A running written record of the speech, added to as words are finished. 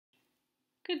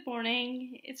Good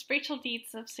morning. It's Rachel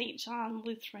Dietz of St. John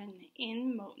Lutheran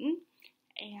in Moton,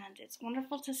 and it's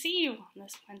wonderful to see you on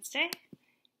this Wednesday.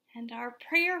 And our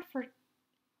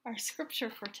scripture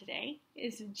for today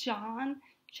is John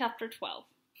chapter 12.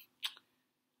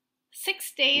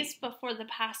 6 days before the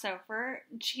Passover,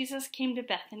 Jesus came to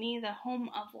Bethany, the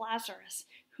home of Lazarus,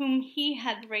 whom he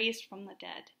had raised from the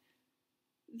dead.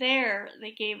 There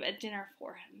they gave a dinner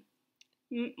for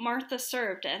him. Martha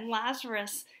served, and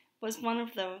Lazarus was one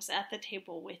of those at the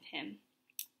table with him.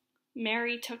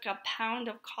 Mary took a pound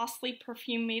of costly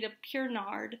perfume made of pure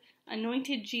nard,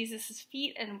 anointed Jesus'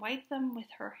 feet, and wiped them with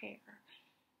her hair.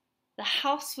 The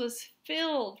house was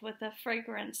filled with the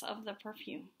fragrance of the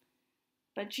perfume.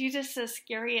 But Judas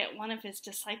Iscariot, one of his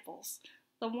disciples,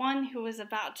 the one who was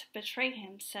about to betray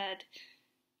him, said,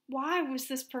 "Why was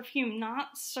this perfume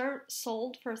not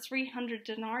sold for 300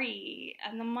 denarii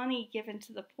and the money given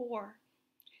to the poor?"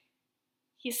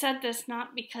 He said this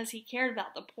not because he cared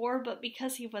about the poor, but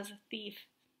because he was a thief.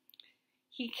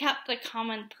 He kept the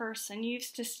common purse and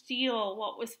used to steal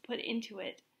what was put into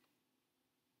it.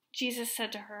 Jesus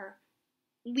said to her,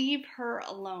 "Leave her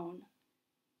alone.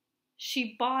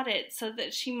 She bought it so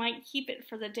that she might keep it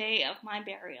for the day of my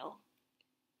burial.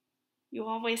 You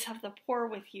always have the poor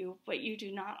with you, but you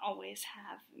do not always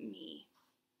have me."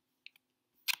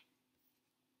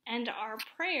 And our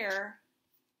prayer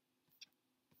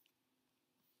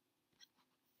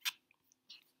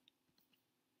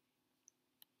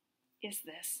is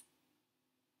this: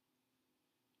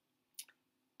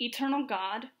 Eternal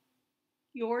God,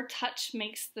 your touch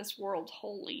makes this world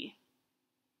holy.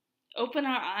 Open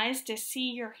our eyes to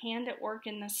see your hand at work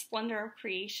in the splendor of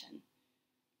creation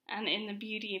and in the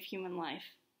beauty of human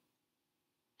life.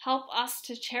 Help us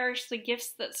to cherish the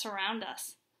gifts that surround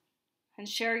us and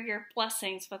share your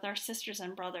blessings with our sisters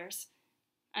and brothers,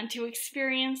 and to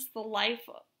experience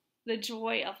the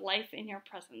joy of life in your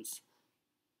presence.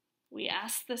 We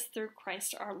ask this through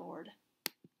Christ our Lord.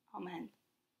 Amen.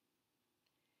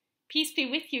 Peace be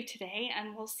with you today,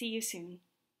 and we'll see you soon.